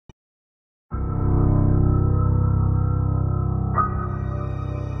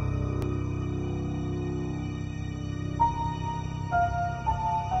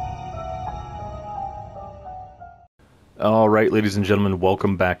All right, ladies and gentlemen,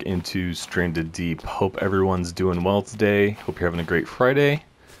 welcome back into Stranded Deep. Hope everyone's doing well today. Hope you're having a great Friday.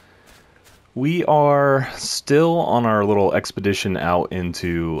 We are still on our little expedition out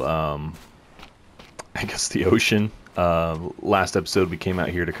into, I guess, the ocean. Last episode, we came out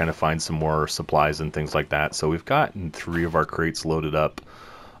here to kind of find some more supplies and things like that. So we've gotten 3 of our crates loaded up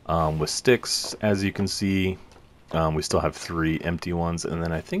with sticks, as you can see. We still have 3 empty ones, and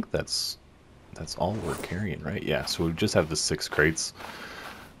then I think that's all we're carrying, right? Yeah, so we just have the 6 crates.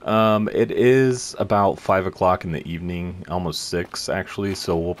 It is about 5 o'clock in the evening, almost 6 actually,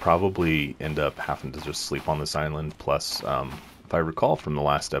 so we'll probably end up having to just sleep on this island. Plus, if I recall from the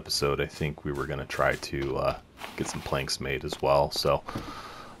last episode, I think we were going to try to get some planks made as well. So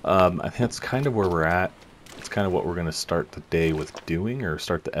I think that's kind of where we're at. It's kind of what we're going to start the day with doing, or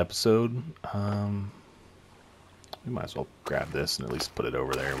start the episode. We might as well grab this and at least put it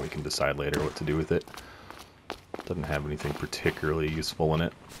over there, and we can decide later what to do with it. Doesn't have anything particularly useful in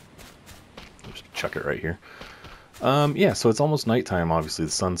it. Just chuck it right here. Yeah, so it's almost nighttime. Obviously,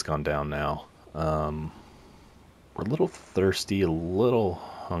 the sun's gone down now. We're a little thirsty, a little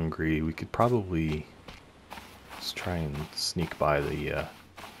hungry. We could probably just try and sneak by the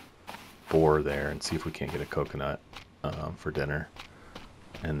boar there and see if we can't get a coconut for dinner.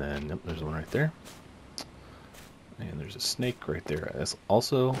 And then, yep, there's one right there. And there's a snake right there as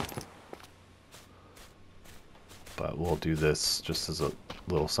also. But we'll do this just as a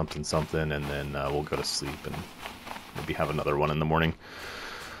little something something, and then we'll go to sleep and maybe have another one in the morning.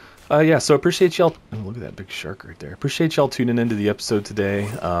 Yeah, so appreciate y'all. Oh, look at that big shark right there. Appreciate y'all tuning into the episode today.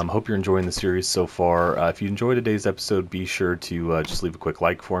 Hope you're enjoying the series so far. If you enjoyed today's episode, be sure to just leave a quick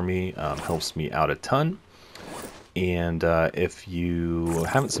like for me. Helps me out a ton. And if you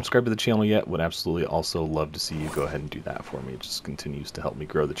haven't subscribed to the channel yet, would absolutely also love to see you go ahead and do that for me. It just continues to help me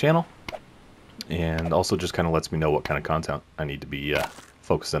grow the channel. And also just kind of lets me know what kind of content I need to be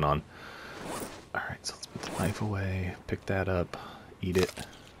focusing on. Alright, so let's put the knife away, pick that up, eat it,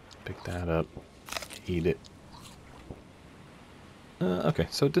 pick that up, eat it. Okay,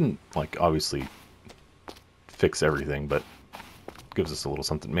 so it didn't, like, obviously fix everything, but gives us a little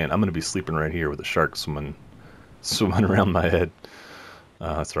something. Man, I'm going to be sleeping right here with a shark swimming around my head.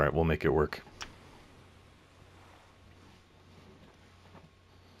 That's alright, we'll make it work.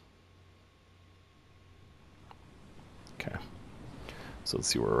 Okay. So let's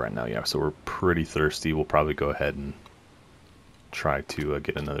see where we're at now. Yeah, so we're pretty thirsty. We'll probably go ahead and try to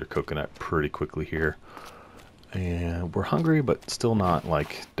get another coconut pretty quickly here. And we're hungry, but still not,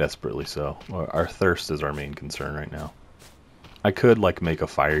 like, desperately so. Our thirst is our main concern right now. I could, like, make a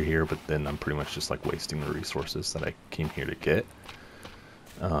fire here, but then I'm pretty much just, like, wasting the resources that I came here to get.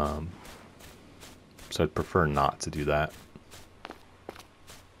 So I'd prefer not to do that.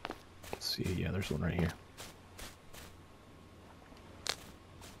 Let's see, yeah, there's one right here.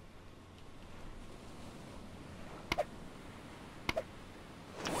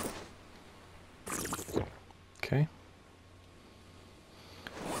 Okay.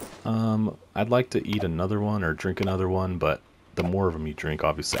 I'd like to eat another one or drink another one, but the more of them you drink,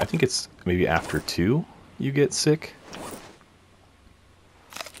 obviously. I think it's maybe after 2 you get sick.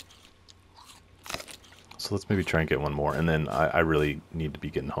 So let's maybe try and get one more. And then I really need to be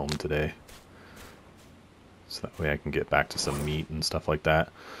getting home today. So that way I can get back to some meat and stuff like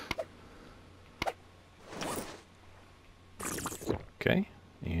that. Okay,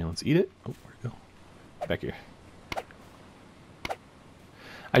 and let's eat it. Oh, where'd it go? Back here.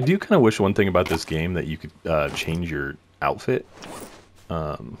 I do kind of wish one thing about this game that you could change your outfit.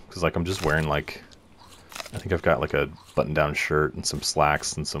 Because, like, I'm just wearing, like, I think I've got, like, a button-down shirt and some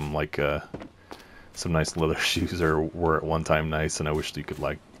slacks and some, like, some nice leather shoes, or were at one time nice, and I wish you could,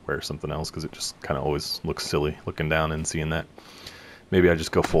 like, wear something else, because it just kind of always looks silly looking down and seeing that. Maybe I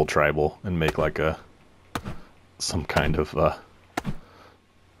just go full tribal and make, like, some kind of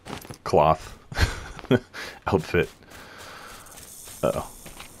cloth outfit. Uh-oh.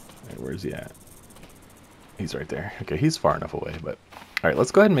 Where's he at? He's right there. Okay, he's far enough away, but... Alright,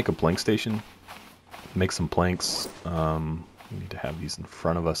 let's go ahead and make a plank station. Make some planks. We need to have these in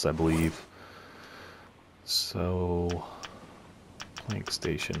front of us, I believe. So... Plank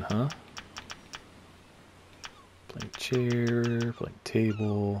station, huh? Plank chair, plank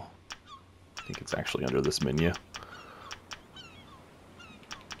table... I think it's actually under this menu.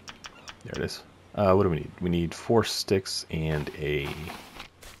 There it is. What do we need? We need 4 sticks and a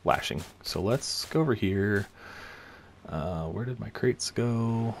lashing. So let's go over here. Where did my crates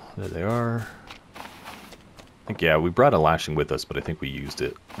go? There they are. I think, yeah, we brought a lashing with us, but I think we used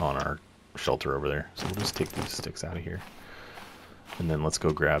it on our shelter over there. So we'll just take these sticks out of here. And then let's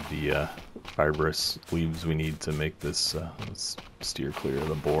go grab the fibrous leaves we need to make this. Let's steer clear of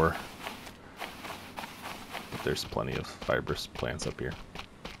the boar. But there's plenty of fibrous plants up here.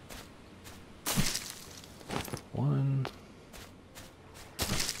 1,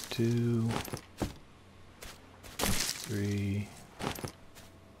 2, 3,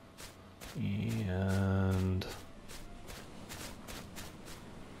 and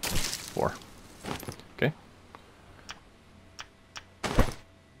 4. Okay.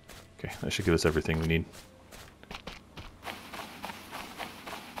 Okay, that should give us everything we need.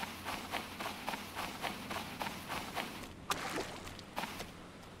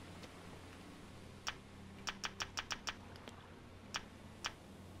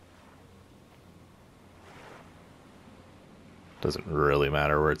 Doesn't really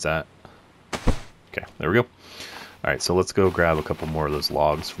matter where it's at. Okay, there we go. Alright, so let's go grab a couple more of those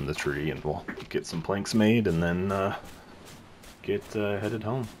logs from the tree and we'll get some planks made and then get headed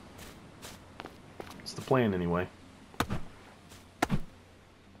home. That's the plan anyway.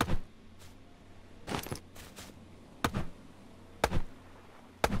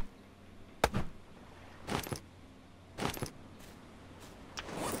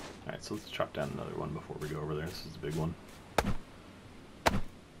 Alright, so let's chop down another one before we go over there. This is a big one.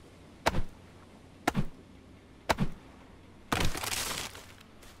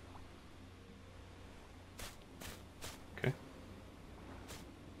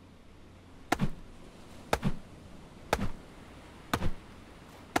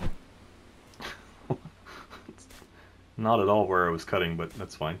 Not at all where I was cutting, but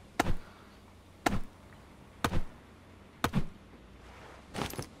that's fine.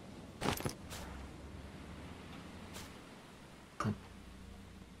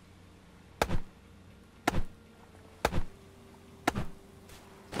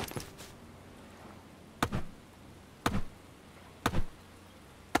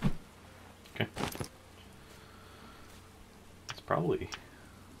 Okay. It's probably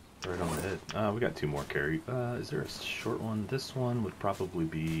right on the head. We got 2 more carry. Is there a short one? This one would probably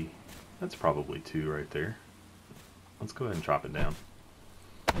be... That's probably 2 right there. Let's go ahead and chop it down.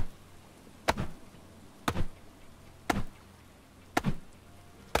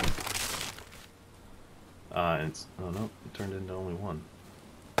 It's... Oh no, it turned into only 1.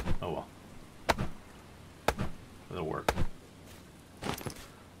 Oh well. It'll work.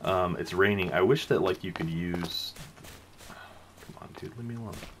 It's raining. I wish that like you could use... Come on, dude, leave me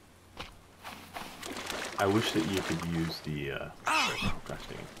alone. I wish that you could use the, oh gosh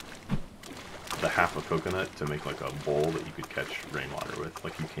dang it, the half a coconut to make like a bowl that you could catch rainwater with,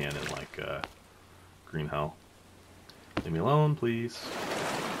 like you can in like Green Hell. Leave me alone, please.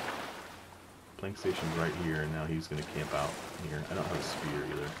 Plank station's right here, and now he's gonna camp out here. I don't have a spear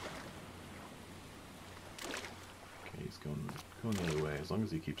either. Okay, he's going the other way. As long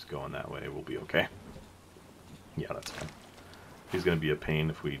as he keeps going that way, we'll be okay. Yeah, that's fine. He's gonna be a pain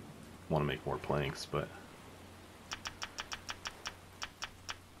if we want to make more planks, but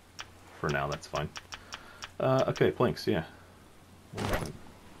for now, that's fine. Okay, planks, yeah.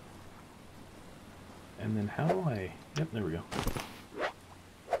 And then how do I... Yep, there we go.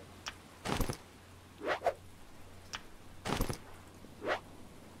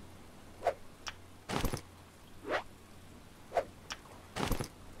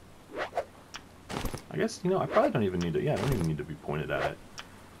 I guess, you know, I probably don't even need to... Yeah, I don't even need to be pointed at it.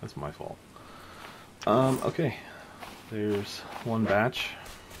 That's my fault. Okay. There's 1 batch.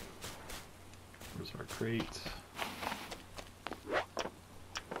 There's our crate.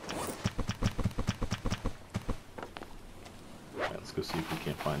 Alright, let's go see if we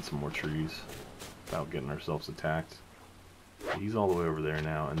can't find some more trees without getting ourselves attacked. He's all the way over there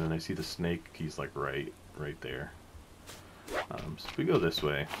now, and then I see the snake. He's like right there. So if we go this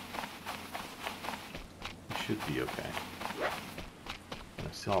way, we should be okay. And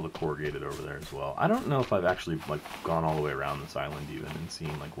I see all the corrugated over there as well. I don't know if I've actually like gone all the way around this island even and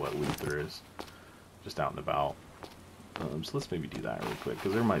seen like what loot there is. Just out and about. So let's maybe do that really quick,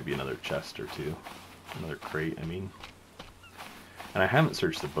 because there might be another chest or 2. Another crate, I mean. And I haven't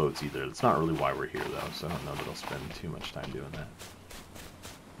searched the boats either. That's not really why we're here, though, so I don't know that I'll spend too much time doing that.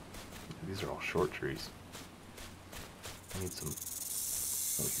 These are all short trees. I need some...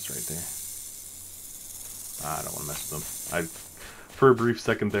 Oh, he's right there. I don't want to mess with them. I, for a brief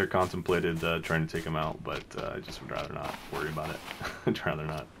second there, contemplated trying to take him out, but I just would rather not worry about it. I'd rather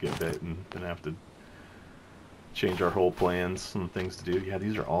not get bit and then have to change our whole plans and things to do. Yeah,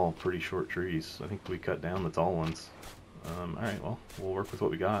 these are all pretty short trees. I think we cut down the tall ones. Alright, well, we'll work with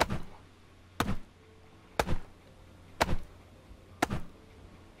what we got.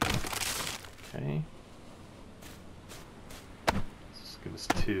 Okay.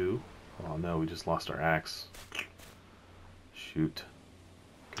 2. Oh no, we just lost our axe. Shoot.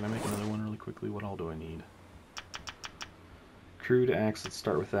 Can I make another one really quickly? What all do I need? Crude axe, let's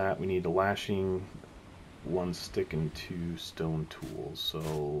start with that. We need a lashing, 1 stick, and 2 stone tools.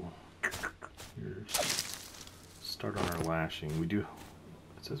 So, here's start on our lashing. We do, it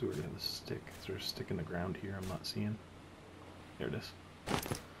says we already have a stick. Is there a stick in the ground here I'm not seeing? There it is.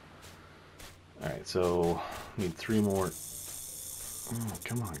 Alright, so, need 3 more. Oh,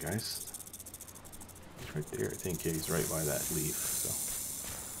 come on, guys. He's right there, I think. Yeah, he's right by that leaf. So.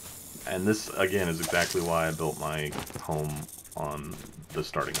 And this, again, is exactly why I built my home on the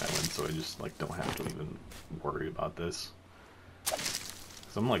starting island, so I just, like, don't have to even worry about this.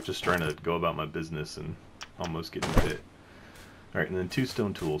 So I'm, like, just trying to go about my business and almost getting bit. Alright, and then 2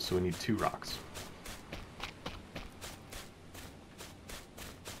 stone tools, so we need 2 rocks.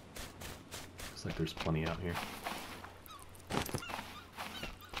 Looks like there's plenty out here.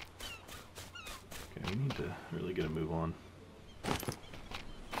 We need to really get a move on.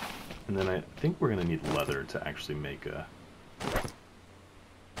 And then I think we're going to need leather to actually make a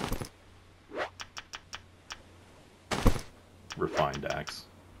refined axe.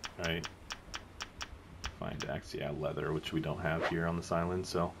 Right? Refined axe, yeah, leather, which we don't have here on this island,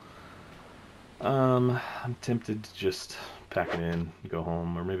 so I'm tempted to just pack it in, go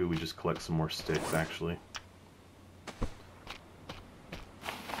home, or maybe we just collect some more sticks actually.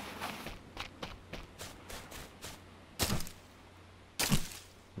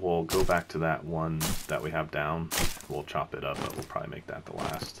 We'll go back to that one that we have down. We'll chop it up, but we'll probably make that the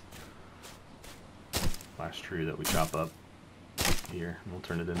last tree that we chop up here. And we'll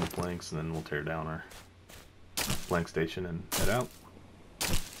turn it into planks, and then we'll tear down our plank station and head out.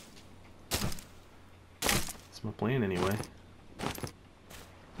 That's my plan anyway.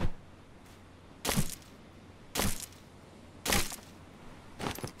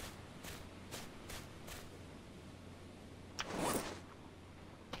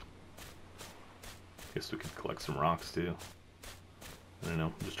 Guess we could collect some rocks too. I don't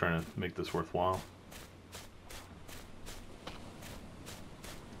know, I'm just trying to make this worthwhile.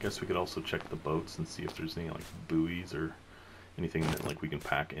 Guess we could also check the boats and see if there's any like buoys or anything that like we can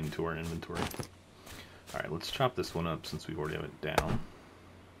pack into our inventory. Alright, let's chop this one up since we already have it down.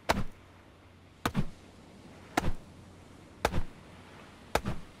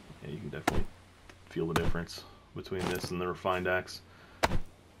 Yeah, you can definitely feel the difference between this and the refined axe.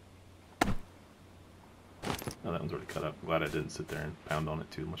 Oh, that one's already cut up. Glad I didn't sit there and pound on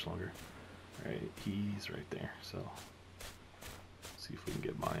it too much longer. Alright, he's right there, so see if we can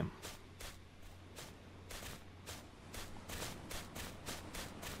get by him.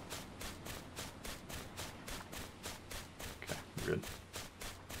 Okay, we're good.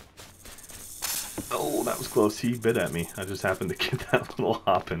 Oh, that was close. He bit at me. I just happened to get that little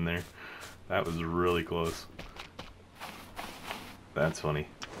hop in there. That was really close. That's funny.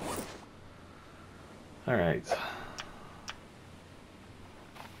 Alright.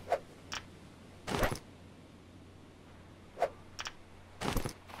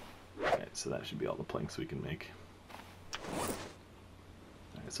 Alright, so that should be all the planks we can make.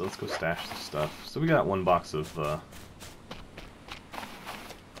 Alright, so let's go stash the stuff. So we got 1 box of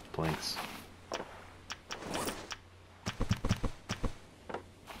planks.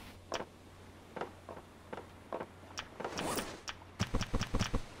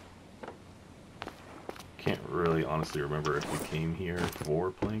 Really honestly remember if we came here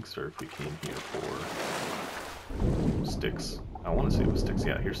for planks or if we came here for sticks. I want to say it was sticks.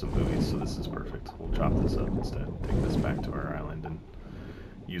 Yeah, here's some buoys, so this is perfect. We'll chop this up instead. Take this back to our island and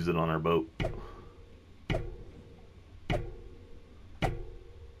use it on our boat. I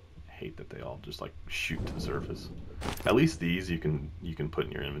hate that they all just like shoot to the surface. At least these you can put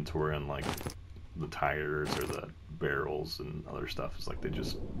in your inventory, on like the tires or the barrels and other stuff. It's like they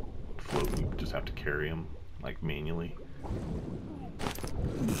just float and you just have to carry them like manually. Okay,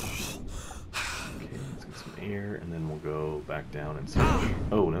 let's get some air and then we'll go back down and see.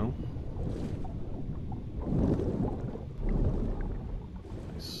 Oh no.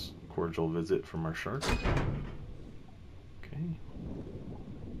 Nice cordial visit from our shark. Okay.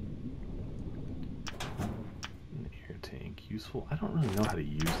 An air tank, useful. I don't really know how to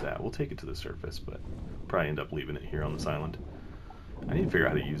use that. We'll take it to the surface, but probably end up leaving it here on this island. I need to figure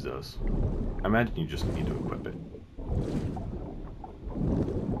out how to use those. I imagine you just need to equip it.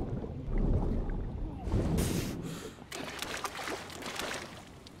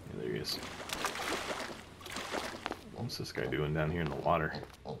 Yeah, there he is. What's this guy doing down here in the water?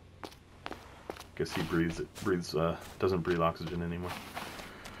 Guess he doesn't breathe oxygen anymore.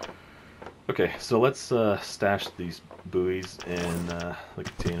 Okay, so let's stash these buoys in the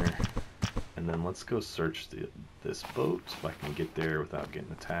container, and then let's go search this boat if I can get there without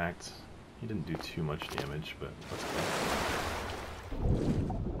getting attacked. He didn't do too much damage, but let's go.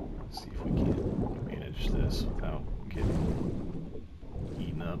 See if we can manage this without getting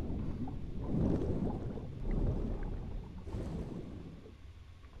eaten up.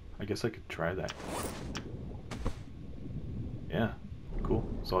 I guess I could try that. Yeah, cool.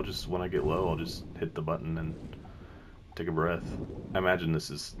 So I'll just, when I get low, I'll just hit the button and take a breath. I imagine this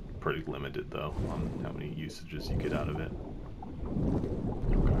is pretty limited though on how many usages you get out of it.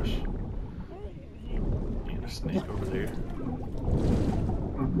 Oh gosh. And a snake over there.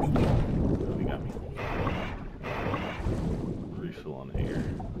 Oh, he got me. Refill on air.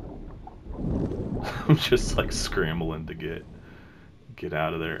 I'm just like scrambling to get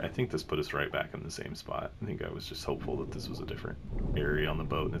out of there. I think this put us right back in the same spot. I think I was just hopeful that this was a different area on the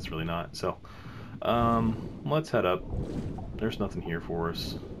boat, and it's really not. So, let's head up. There's nothing here for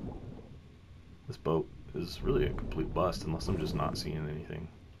us. This boat is really a complete bust, unless I'm just not seeing anything.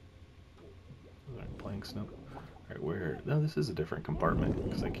 Alright, planks, nope. Alright, where? No, this is a different compartment,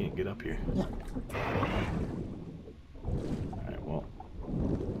 because I can't get up here. Alright, well,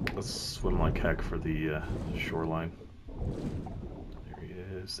 let's swim like heck for the shoreline.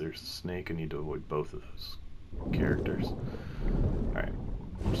 There's a snake. I need to avoid both of those characters. Alright,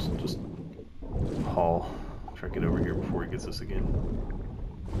 just haul. Try to get over here before he gets us again.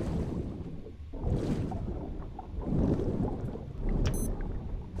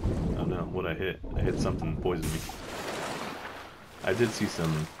 Oh no, what I hit? I hit something that poisoned me. I did see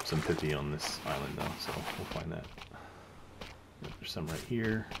some pithy on this island though, so we'll find that. There's some right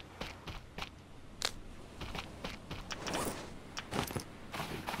here.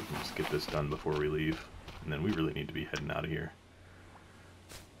 Just get this done before we leave, and then we really need to be heading out of here.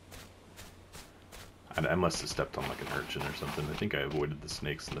 I must have stepped on like an urchin or something. I think I avoided the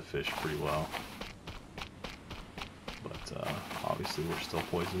snakes and the fish pretty well, but obviously we're still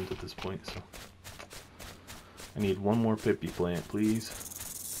poisoned at this point, so I need one more pippy plant, please.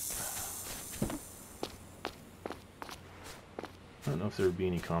 I don't know if there would be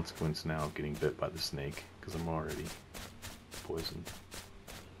any consequence now of getting bit by the snake, because I'm already poisoned.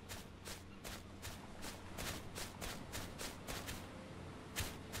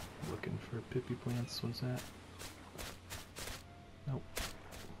 Looking for pippy plants, what's that? Nope.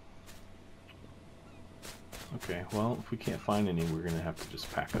 Okay, well, if we can't find any, we're gonna have to just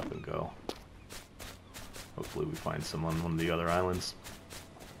pack up and go. Hopefully we find some on one of the other islands.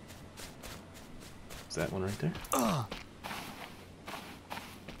 Is that one right there? And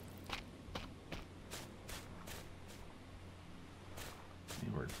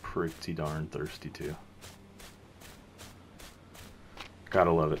we're pretty darn thirsty too.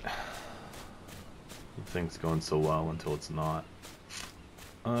 Gotta love it. Things going so well until it's not.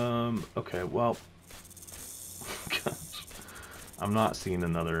 Okay, well, gosh, I'm not seeing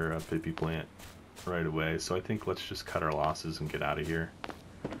another pippy plant right away, so I think let's just cut our losses and get out of here.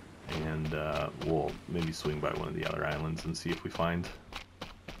 And we'll maybe swing by one of the other islands and see if we find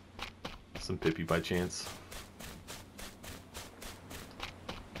some pippy by chance.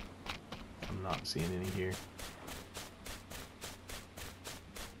 I'm not seeing any here.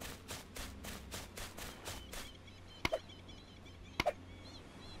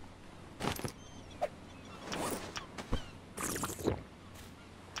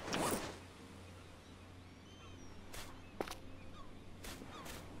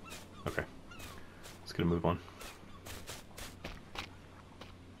 Okay, let's get a move on.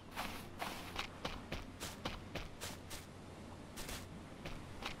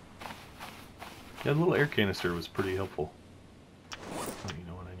 Yeah, the little air canister was pretty helpful. Oh, you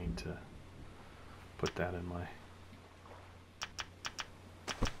know what, I need to put that in my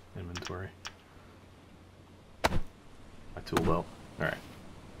inventory. My tool belt. Alright.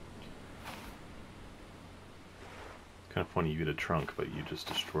 Kind of funny you get a trunk, but you just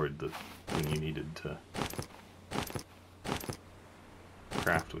destroyed the thing you needed to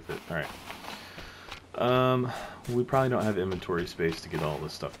craft with it. Alright. We probably don't have inventory space to get all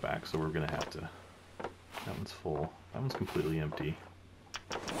this stuff back, so we're gonna have to... That one's full. That one's completely empty.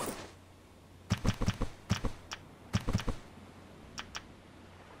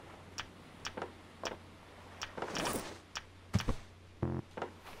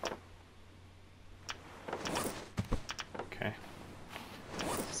 Okay.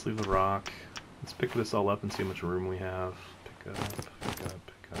 Let's leave the rock. Let's pick this all up and see how much room we have. Pick up, pick up,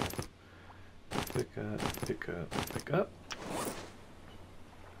 pick up. Pick up, pick up, pick up.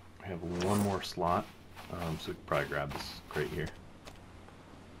 We have one more slot, so we can probably grab this crate here.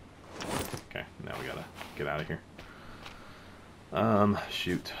 Okay, now we gotta get out of here.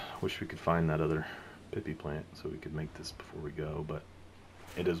 Shoot. Wish we could find that other Pippi plant so we could make this before we go, but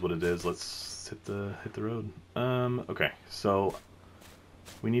it is what it is. Let's hit the road. Okay, so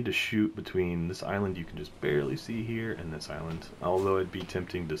we need to shoot between this island you can just barely see here and this island. Although it'd be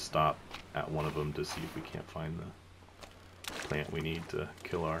tempting to stop at one of them to see if we can't find the plant we need to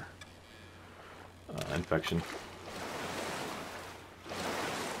kill our infection.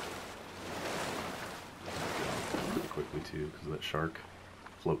 Pretty quickly too, because of that shark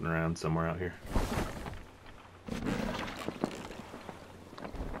floating around somewhere out here.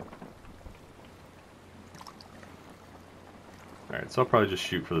 Alright, so I'll probably just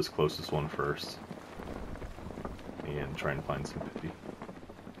shoot for this closest one first. And try and find some Pippi.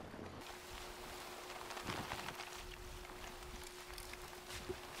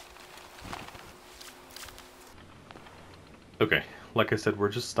 Okay, like I said, we're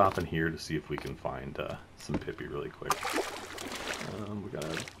just stopping here to see if we can find some Pippi really quick. We got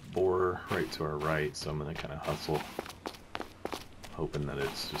a boar right to our right, so I'm going to kind of hustle, hoping that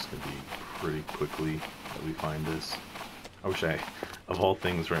it's just going to be pretty quickly that we find this. I wish I, of all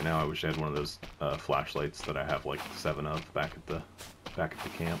things right now, I wish I had one of those flashlights that I have like 7 of back at the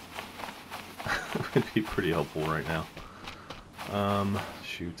camp. It would be pretty helpful right now.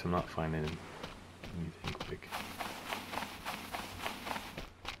 Shoot, I'm not finding anything quick.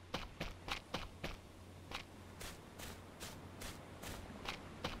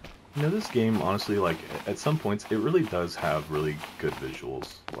 You know, this game, honestly, like, at some points, it really does have really good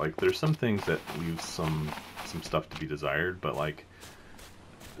visuals. Like, there's some things that leave some stuff to be desired, but, like,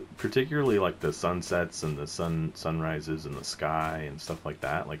 particularly, like, the sunsets and the sunrises and the sky and stuff like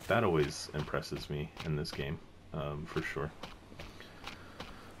that always impresses me in this game, for sure.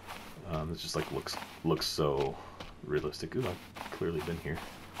 It just, like, looks so realistic. Ooh, I've clearly been here.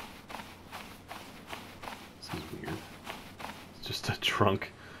 This is weird. It's just a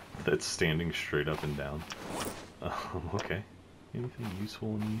trunk that's standing straight up and down. Okay. Anything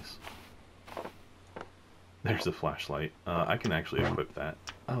useful in these? There's a flashlight. I can actually equip that.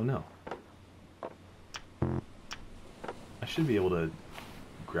 Oh, no. I should be able to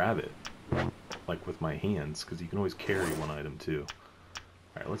grab it, like, with my hands, because you can always carry one item, too.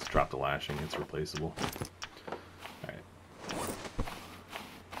 Alright, let's drop the lashing. It's replaceable. Alright.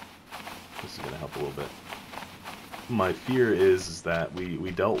 This is going to help a little bit. My fear is that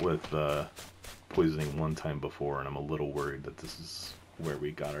we dealt with poisoning one time before, and I'm a little worried that this is where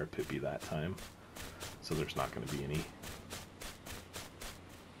we got our Pippi that time. So there's not going to be any.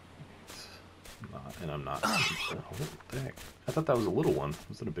 And I'm not. Oh, what the heck? I thought that was a little one.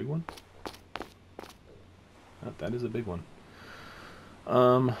 Was it a big one? Oh, that is a big one.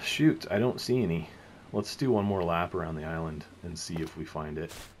 Shoot, I don't see any. Let's do one more lap around the island and see if we find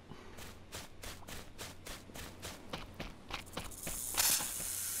it.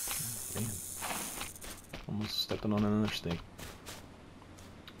 Man, almost stepping on another snake.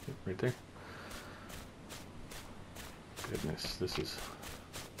 Yep, right there. Goodness, this is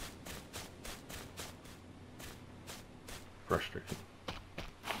frustrating.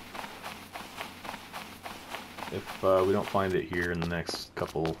 If we don't find it here in the next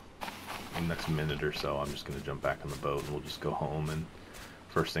minute or so, I'm just going to jump back on the boat and we'll just go home, and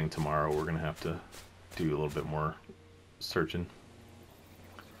first thing tomorrow we're going to have to do a little bit more searching.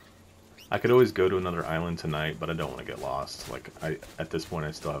 I could always go to another island tonight, but I don't want to get lost. Like, at this point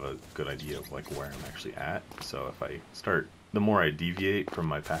I still have a good idea of like where I'm actually at, so if I start, the more I deviate from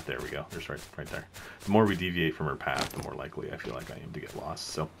my path, there we go, there's right there. The more we deviate from our path, the more likely I feel like I am to get lost.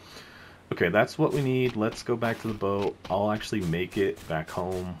 So okay, that's what we need. Let's go back to the boat. I'll actually make it back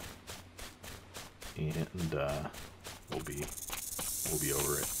home, and we'll be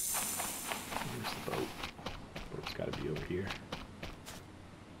over it. Where's the boat? Boat's got to be over here.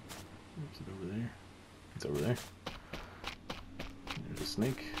 Is it over there? It's over there. There's a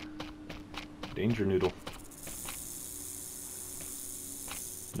snake. Danger noodle.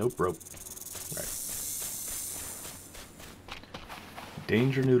 Nope, rope. Right.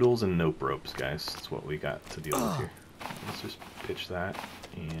 Danger noodles and nope ropes, guys. That's what we got to deal with here. Let's just pitch that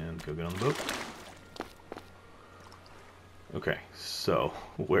and go get on the boat. Okay, so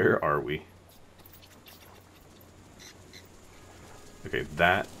where are we? Okay,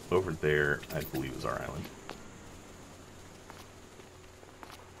 that over there, I believe, is our island.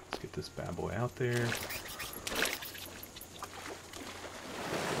 Let's get this bad boy out there.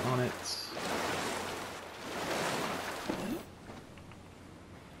 Get on it.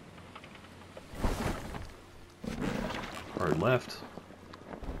 Hard left.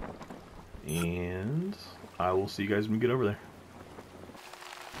 And I will see you guys when we get over there.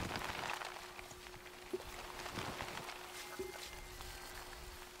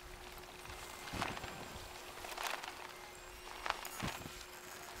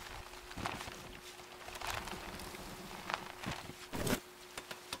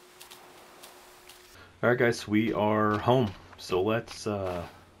 Alright guys, we are home. So let's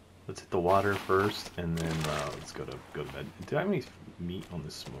hit the water first and then let's go to bed. Do I have any meat on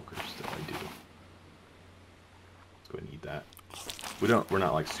this smoker still? I do. Let's go ahead and eat that. We're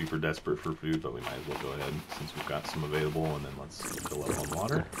not like super desperate for food, but we might as well go ahead since we've got some available, and then let's fill up on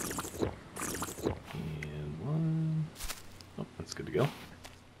water. And one. Oh, that's good to go.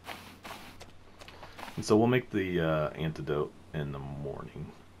 And so we'll make the antidote in the morning.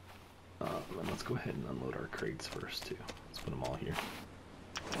 And let's go ahead and unload our crates first too. Let's put them all here.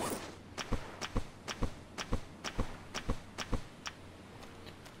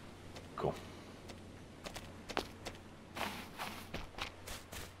 Cool.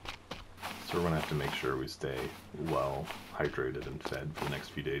 So we're gonna have to make sure we stay well hydrated and fed for the next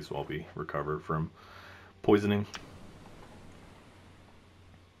few days while we recover from poisoning.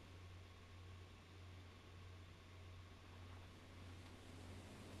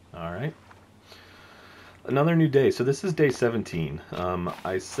 Alright. Another new day. So this is day 17.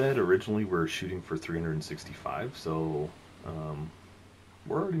 I said originally we're shooting for 365, so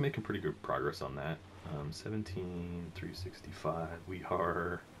we're already making pretty good progress on that. 17, 365. We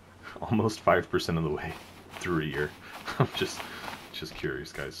are almost 5% of the way through a year. I'm just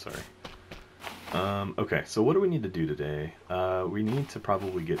curious, guys. Sorry. Okay, so what do we need to do today? We need to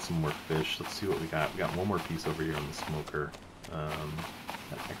probably get some more fish. Let's see what we got. We got one more piece over here on the smoker.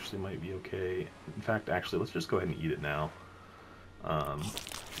 That actually might be okay. In fact, actually, let's just go ahead and eat it now.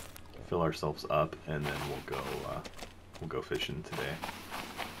 Fill ourselves up, and then we'll go fishing today.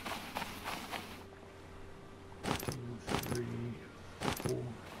 2, 3, 4.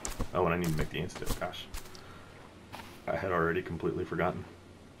 Oh, and I need to make the antidote. Gosh, I had already completely forgotten.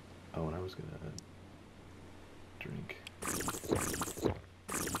 Oh, and I was gonna drink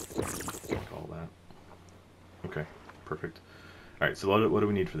all that. Okay, perfect. Alright, so what do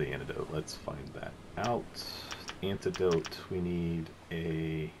we need for the antidote? Let's find that out. Antidote, we need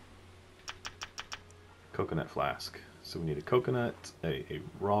a coconut flask. So we need a coconut, a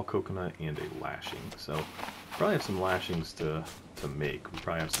raw coconut, and a lashing. So probably have some lashings to make. We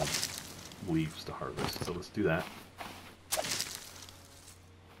probably have some leaves to harvest. So let's do that.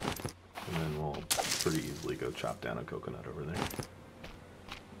 And then we'll pretty easily go chop down a coconut over there.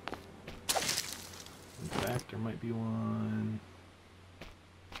 In fact, there might be one.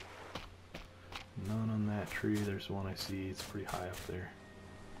 None on that tree. There's one I see. It's pretty high up there.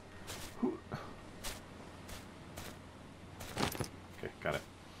 Whew. Okay, got it.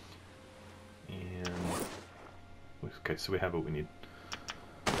 And okay, so we have what we need.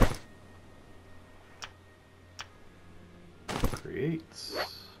 Create.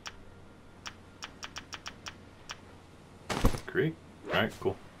 Create. All right,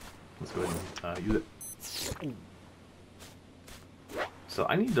 cool. Let's go ahead and use it. So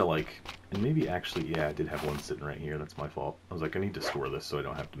I need to and maybe actually, yeah, I did have one sitting right here. That's my fault. I was like, I need to store this so I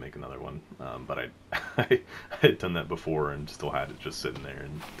don't have to make another one. But I had done that before and still had it just sitting there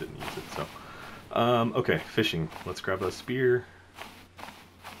and didn't use it. So, okay, fishing. Let's grab a spear.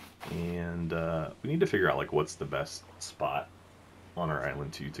 And we need to figure out what's the best spot on our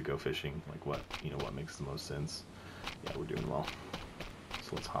island to go fishing. Like what makes the most sense. Yeah, we're doing well.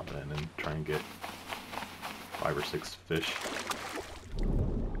 So let's hop in and try and get 5 or 6 fish. 5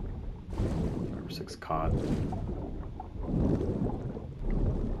 or 6 cod.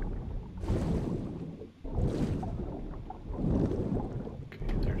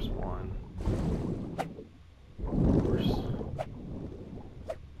 Okay, there's one. Of course.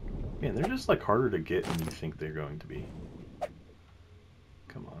 Man, they're just harder to get than you think they're going to be.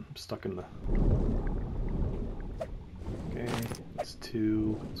 Come on, I'm stuck in the... Okay, that's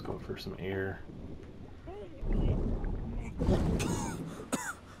 2. Let's go for some air.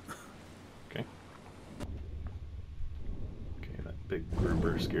 Okay. Okay, that big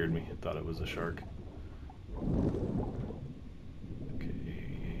grouper scared me. I thought it was a shark.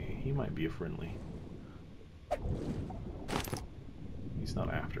 Okay, he might be a friendly. He's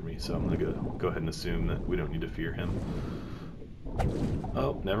not after me, so I'm gonna go ahead and assume that we don't need to fear him.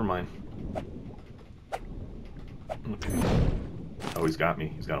 Oh, never mind. Okay. Oh, he's got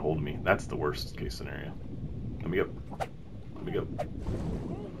me. He's got a hold of me. That's the worst case scenario. Let me go. Let me go.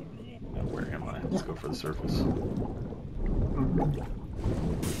 Now, where am I? Let's go for the surface.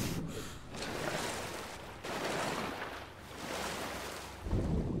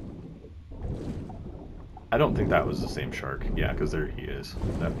 I don't think that was the same shark. Yeah, because there he is.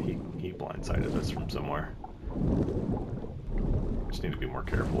 That he blindsided us from somewhere. Just need to be more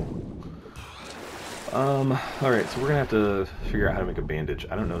careful. Alright, so we're gonna have to figure out how to make a bandage.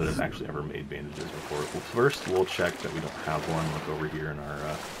 I don't know that I've actually ever made bandages before. Well, first we'll check that we don't have one, over here in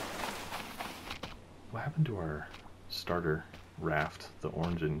our What happened to our starter raft, the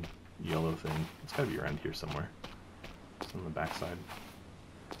orange and yellow thing? It's gotta be around here somewhere. It's on the backside.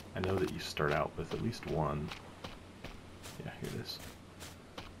 I know that you start out with at least one. Yeah, here it is.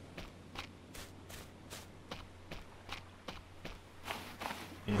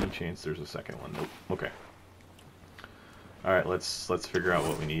 Any chance there's a second one? Nope. Okay. Alright, let's figure out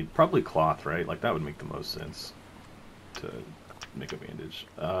what we need. Probably cloth, right? Like, that would make the most sense to make a bandage.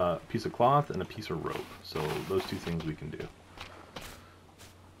 A piece of cloth and a piece of rope. So those two things we can do.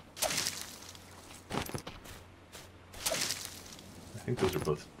 I think those are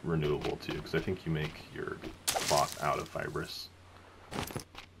both renewable too, because I think you make your cloth out of fibrous.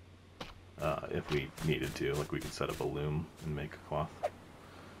 If we needed to, like we could set up a loom and make a cloth.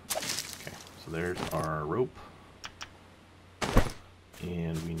 Okay, so there's our rope.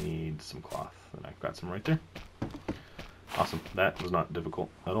 And we need some cloth, and I've got some right there. Awesome, that was not difficult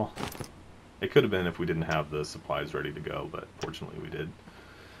at all. It could have been if we didn't have the supplies ready to go, but fortunately we did.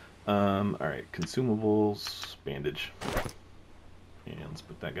 Alright, consumables, bandage. And let's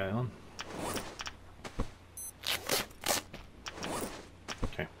put that guy on.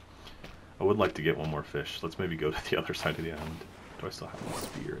 Okay. I would like to get one more fish. Let's maybe go to the other side of the island. Do I still have my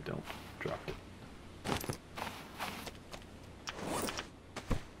spear? I don't. Dropped it.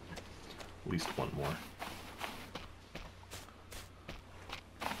 At least one more.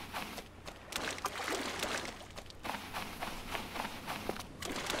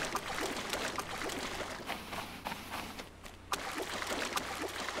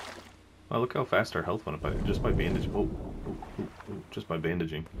 Well, look how fast our health went up just by bandaging. Just by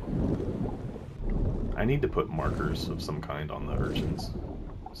bandaging. I need to put markers of some kind on the urchins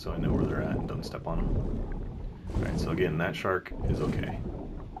so I know where they're at and don't step on them. Alright, so again, that shark is okay.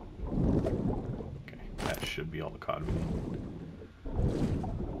 Okay, that should be all the cod we need.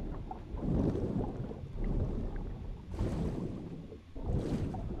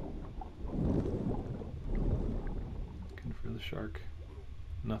 Looking for the shark.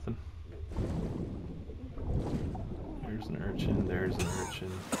 Nothing. There's an urchin, there's an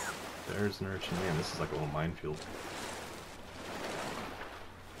urchin, there's an urchin. Man, this is like a little minefield.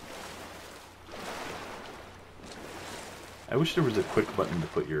 I wish there was a quick button to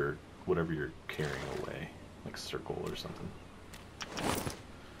put your whatever you're carrying away, like circle or something.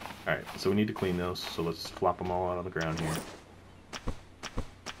 Alright, so we need to clean those, so let's flop them all out on the ground here.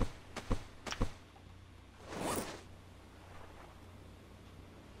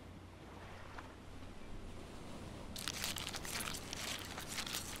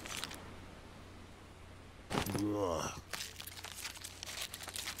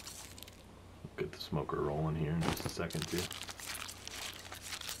 Get the smoker rolling here in just a second too.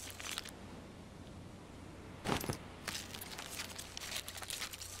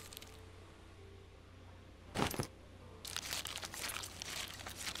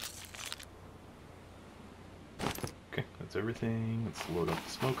 Okay, that's everything. Let's load up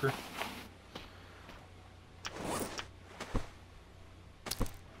the smoker.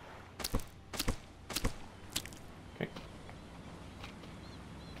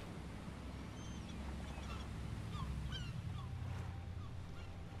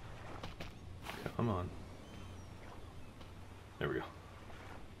 Come on. There we go.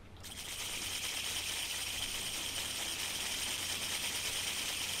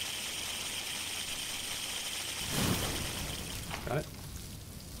 Got it.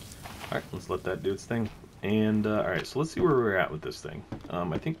 Alright, let's let that do its thing. And, alright, so let's see where we're at with this thing.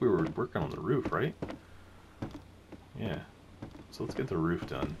 I think we were working on the roof, right? Yeah. So let's get the roof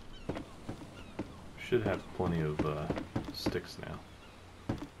done. Should have plenty of sticks now.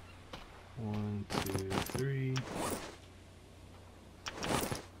 1, 2, 3.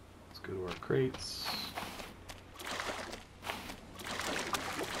 Let's go to our crates.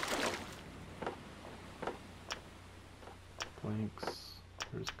 Planks.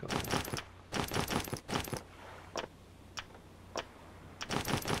 There's a couple.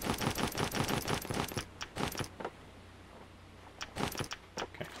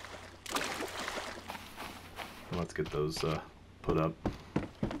 Okay. Let's get those put up.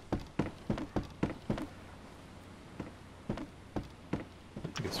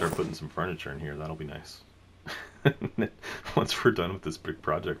 Start putting some furniture in here. That'll be nice. Once we're done with this big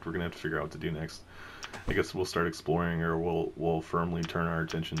project, we're gonna have to figure out what to do next. I guess we'll start exploring, or we'll firmly turn our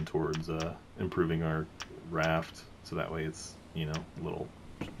attention towards improving our raft, so that way it's, you know, a little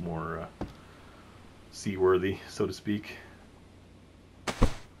more seaworthy, so to speak.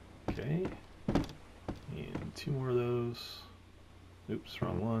 Okay, and 2 more of those. Oops,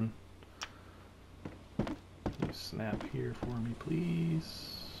 wrong one. Can you snap here for me, please?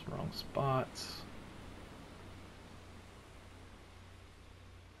 Wrong spot.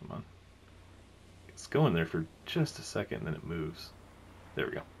 going there for just a second, and then it moves. There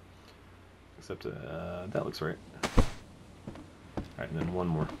we go. Except that looks right. Alright, and then one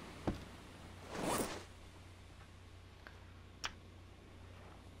more.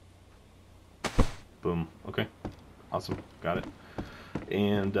 Boom. Okay. Awesome. Got it.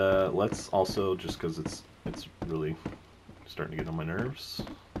 And let's also, just because it's really starting to get on my nerves,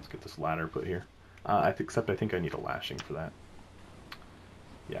 let's get this ladder put here. Except I think I need a lashing for that.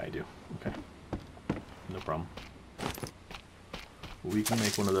 Yeah, I do. Okay. No problem. We can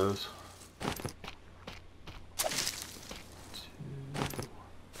make one of those.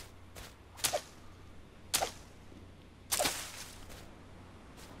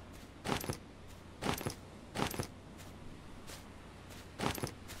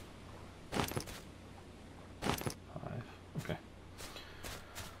 5. Okay.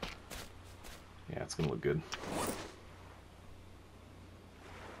 Yeah, it's gonna look good.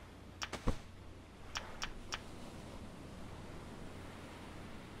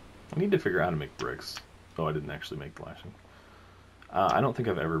 I need to figure out how to make bricks. Oh, I didn't actually make the lashing. I don't think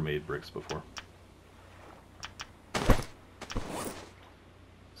I've ever made bricks before. So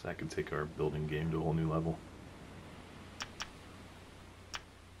that could take our building game to a whole new level.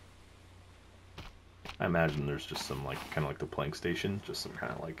 I imagine there's just some, like, kind of like the plank station, just some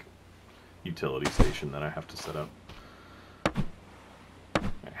kind of like utility station that I have to set up.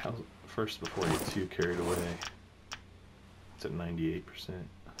 Right, first, before I get too carried away, it's at 98%.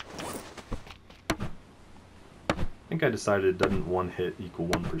 I think I decided it doesn't one hit equal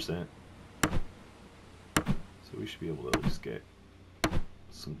 1%. So we should be able to at least get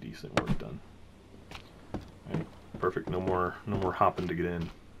some decent work done. Alright, perfect. No more hopping to get in.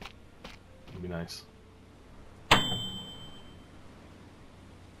 It'd be nice. Why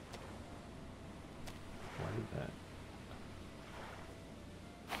did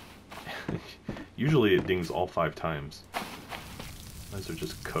that? Usually it dings all 5 times. Those are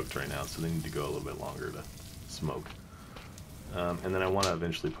just cooked right now, so they need to go a little bit longer to smoke. And then I want to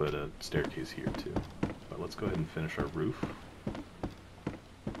eventually put a staircase here too. But let's go ahead and finish our roof.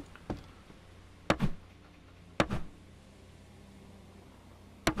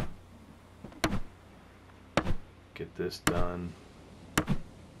 Get this done.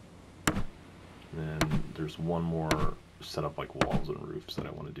 And then there's one more set up like walls and roofs that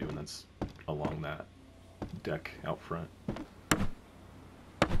I want to do, and that's along that deck out front.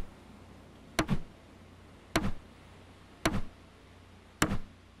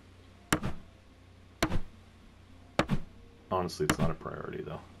 Honestly, it's not a priority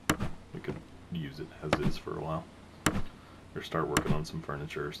though. We could use it as is for a while. Or start working on some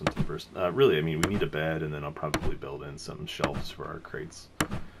furniture or something first. Really, I mean, we need a bed, and then I'll probably build in some shelves for our crates.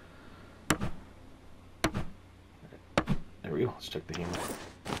 There we go. Let's check the hammer.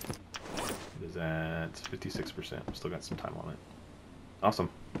 It is at 56%. Still got some time on it.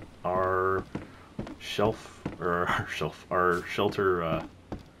 Awesome. Our our shelter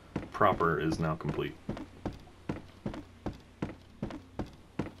proper is now complete.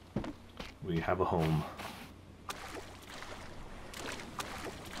 We have a home.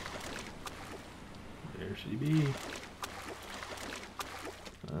 There she be.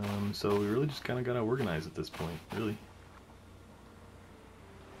 So we really just kind of got to organize at this point, really.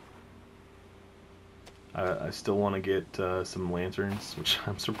 I still want to get some lanterns, which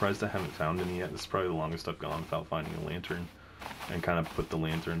I'm surprised I haven't found any yet. This is probably the longest I've gone without finding a lantern. And kind of put the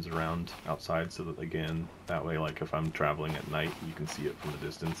lanterns around outside so that, again, that way, like, if I'm traveling at night, you can see it from the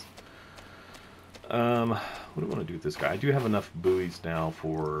distance. What do I want to do with this guy? I do have enough buoys now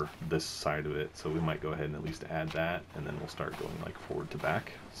for this side of it, so we might go ahead and at least add that, and then we'll start going like forward to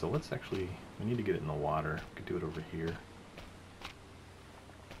back. So let's actually, we need to get it in the water. We could do it over here.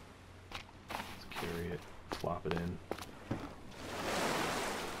 Let's carry it, flop it in.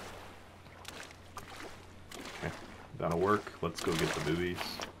 Okay, that'll work. Let's go get the buoys.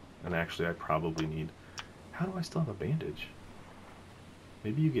 And actually, I probably need, how do I still have a bandage?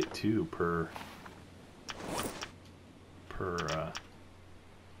 Maybe you get 2 per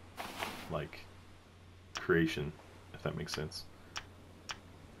like creation, if that makes sense.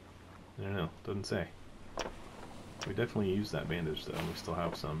 I don't know, doesn't say. We definitely use that bandage though, and we still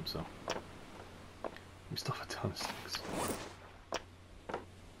have some, so we still have a ton of sticks.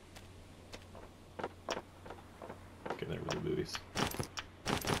 Okay, there were the buoys.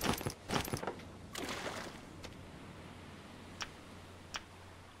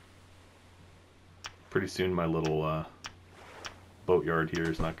 Pretty soon my little boatyard here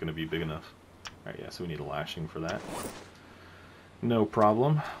is not going to be big enough. Alright, yeah, so we need a lashing for that. No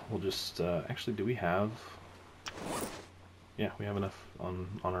problem. We'll just, actually, do we have... Yeah, we have enough on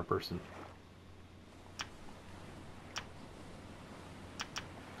our person.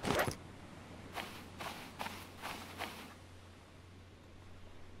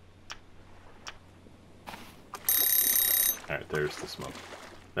 there's the smoke.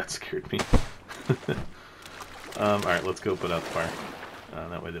 That scared me. Alright, let's go put out the fire.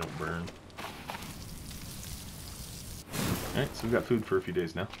 That way they don't burn. Alright, so we've got food for a few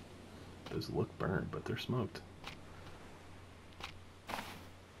days now. Those look burned, but they're smoked.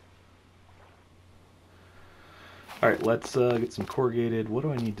 Alright, let's get some corrugated. What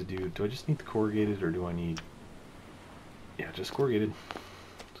do I need to do? Do I just need the corrugated, or do I need... Yeah, just corrugated.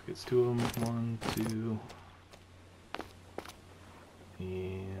 Let's get 2 of them. 1, 2...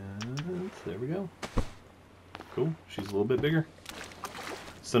 And there we go. Cool. She's a little bit bigger.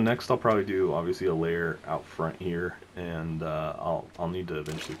 So next I'll probably do, obviously, a layer out front here, and I'll need to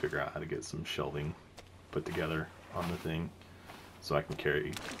eventually figure out how to get some shelving put together on the thing so I can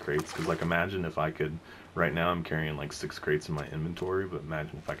carry crates. Because, like, imagine if I could... Right now I'm carrying like 6 crates in my inventory, but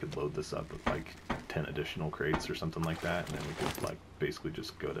imagine if I could load this up with like 10 additional crates or something like that, and then we could like basically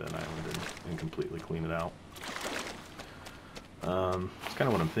just go to an island and completely clean it out. That's kind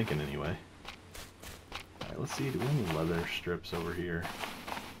of what I'm thinking anyway. Alright, let's see, do we have any leather strips over here?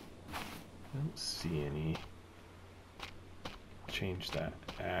 I don't see any. Change that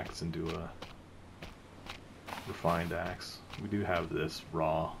axe and do a refined axe. We do have this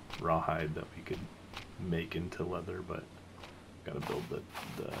rawhide that we could make into leather, but gotta build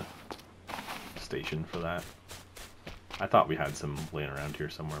the station for that. I thought we had some laying around here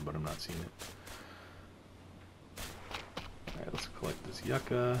somewhere, but I'm not seeing it. Alright, let's collect this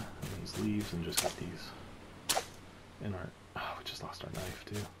yucca and these leaves and just get these in our... Oh, we just lost our knife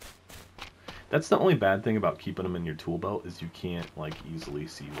too. That's the only bad thing about keeping them in your tool belt, is you can't like easily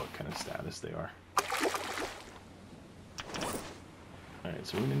see what kind of status they are. Alright,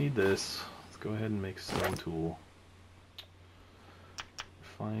 so we're gonna need this. Go ahead and make stone tool.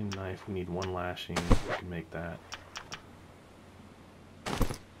 Fine knife, we need 1 lashing. We can make that.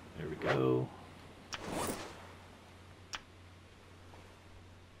 There we go.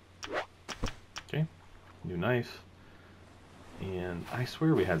 Okay, new knife. And I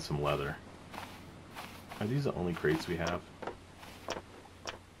swear we had some leather. Are these the only crates we have?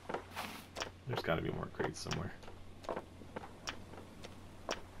 There's got to be more crates somewhere.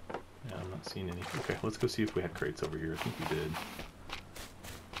 Yeah, I'm not seeing any. Okay, let's go see if we had crates over here. I think we did.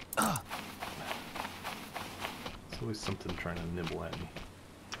 There's always something trying to nibble at me.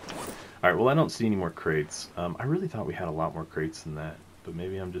 Alright, well I don't see any more crates. I really thought we had a lot more crates than that, but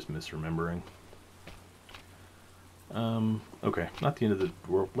maybe I'm just misremembering. Okay, not the end of the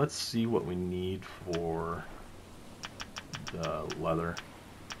world. Let's see what we need for the leather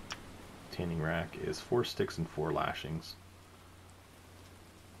tanning rack. Is 4 sticks and 4 lashings.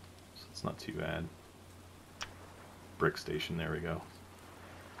 So it's not too bad. Brick station, there we go.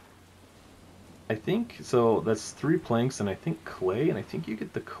 I think, so that's 3 planks and I think clay, and I think you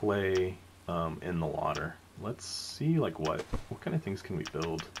get the clay in the water. Let's see, like, what kind of things can we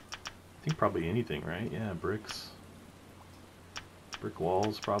build? I think probably anything, right? Yeah, bricks. Brick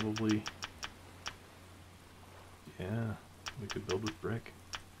walls, probably. Yeah, we could build with brick.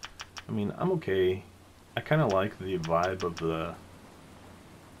 I mean, I'm okay. I kind of like the vibe of the...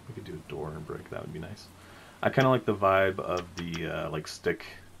 We could do a door and brick, that would be nice. I kind of like the vibe of the, like, stick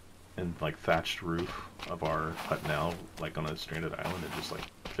and, like, thatched roof of our hut now, like, on a stranded island. It just, like,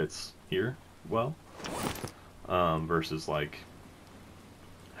 fits here well. Versus, like,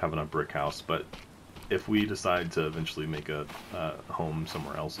 having a brick house. But if we decide to eventually make a home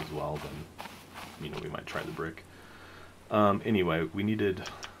somewhere else as well, then, you know, we might try the brick. Anyway, we needed...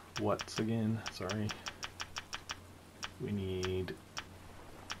 What's again? Sorry. We need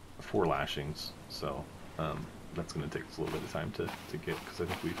 4 lashings, so that's going to take us a little bit of time to get, because I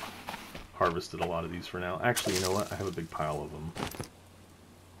think we've harvested a lot of these for now. Actually, you know what? I have a big pile of them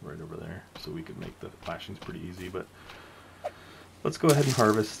right over there, so we could make the lashings pretty easy, but let's go ahead and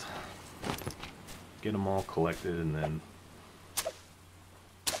harvest. Get them all collected, and then...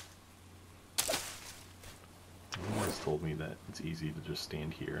 You guys told me that it's easy to just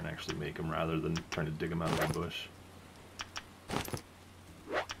stand here and actually make them rather than trying to dig them out of the bush.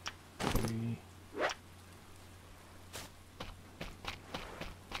 3.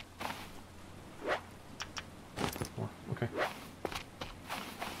 Okay.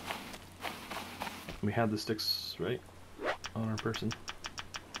 We had the sticks, right? On our person?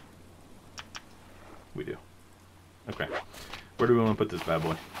 We do. Okay. Where do we want to put this bad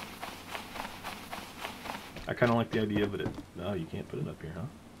boy? I kind of like the idea of it... No, you can't put it up here, huh?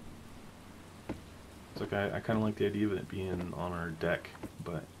 It's okay. I kind of like the idea of it being on our deck,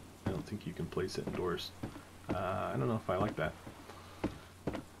 but I don't think you can place it indoors. I don't know if I like that.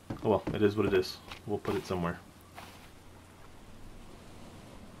 Oh well, it is what it is. We'll put it somewhere.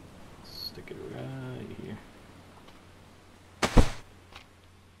 Stick it right here.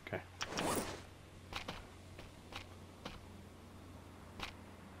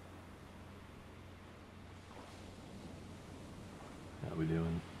 we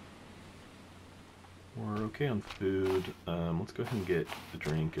doing? We're okay on food. Let's go ahead and get the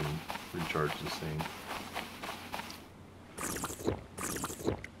drink and recharge this thing.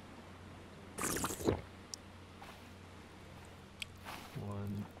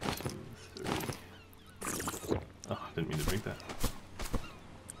 One, two, three. Oh, I didn't mean to drink that.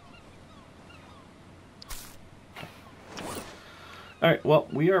 Alright, well,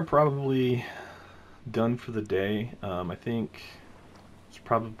 we are probably done for the day. I think it's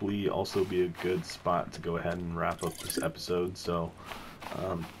probably also be a good spot to go ahead and wrap up this episode. So,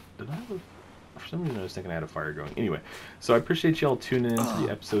 did I have for some reason I was thinking I had a fire going. Anyway, so I appreciate y'all tuning into the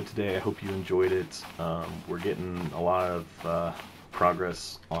episode today. I hope you enjoyed it. We're getting a lot of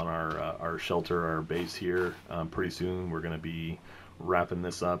progress on our shelter, our base here. Pretty soon we're going to be wrapping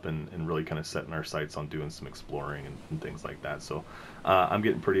this up and really kind of setting our sights on doing some exploring and things like that. So I'm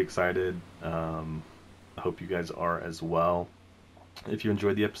getting pretty excited. I hope you guys are as well. If you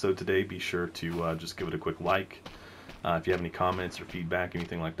enjoyed the episode today, be sure to just give it a quick like. If you have any comments or feedback,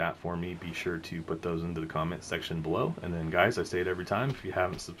 anything like that for me, be sure to put those into the comment section below. And then guys, I say it every time, if you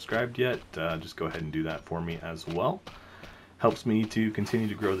haven't subscribed yet, just go ahead and do that for me as well. Helps me to continue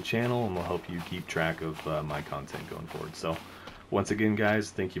to grow the channel and will help you keep track of my content going forward. So once again,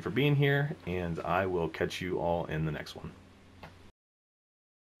 guys, thank you for being here, and I will catch you all in the next one.